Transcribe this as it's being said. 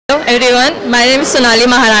everyone. My name is Sonali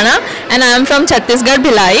Maharana and I am from Chhattisgarh,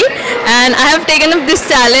 Bhilai, and I have taken up this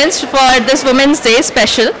challenge for this Women's Day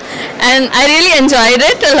special, and I really enjoyed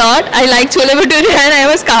it a lot. I like chole bhature and I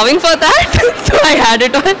was carving for that, so I had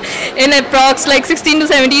it on in approx like 16 to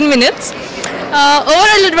 17 minutes.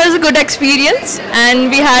 Overall it was a good experience and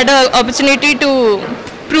we had an opportunity to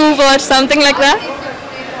prove or something like that.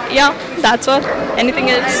 Yeah, that's all.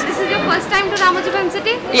 Anything else? This is your first time to Ramoji Film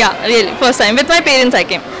City? Yeah, really. First time. With my parents I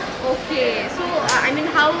came. Okay. So,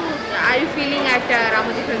 how are you feeling at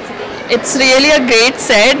Ramoji Film City? It's really a great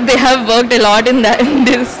set. They have worked a lot in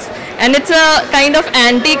this. And it's a kind of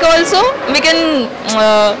antique also. We can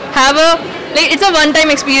have a, like, it's a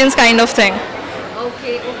one-time experience kind of thing.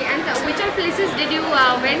 Okay. And which all places did you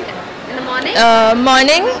went in the morning?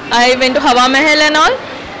 Morning, I went to Hawa Mahal and all.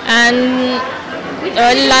 And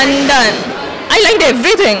London. I liked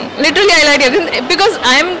everything. Literally, I liked everything because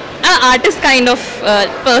I'm an artist kind of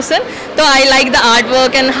person. So I like the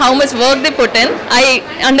artwork and how much work they put in. I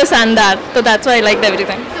understand that. So that's why I liked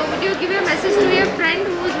everything. So would you give a message to your friend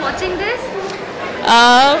who is watching this?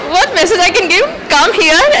 What message I can give? Come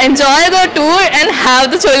here, enjoy the tour and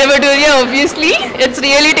have the chole bhature obviously. It's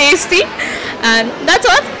really tasty. And that's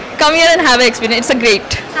all. Come here and have an experience. It's a great.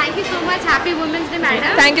 Thank you so much. Happy Women's Day,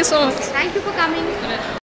 madam. Thank you so much. Thank you for coming.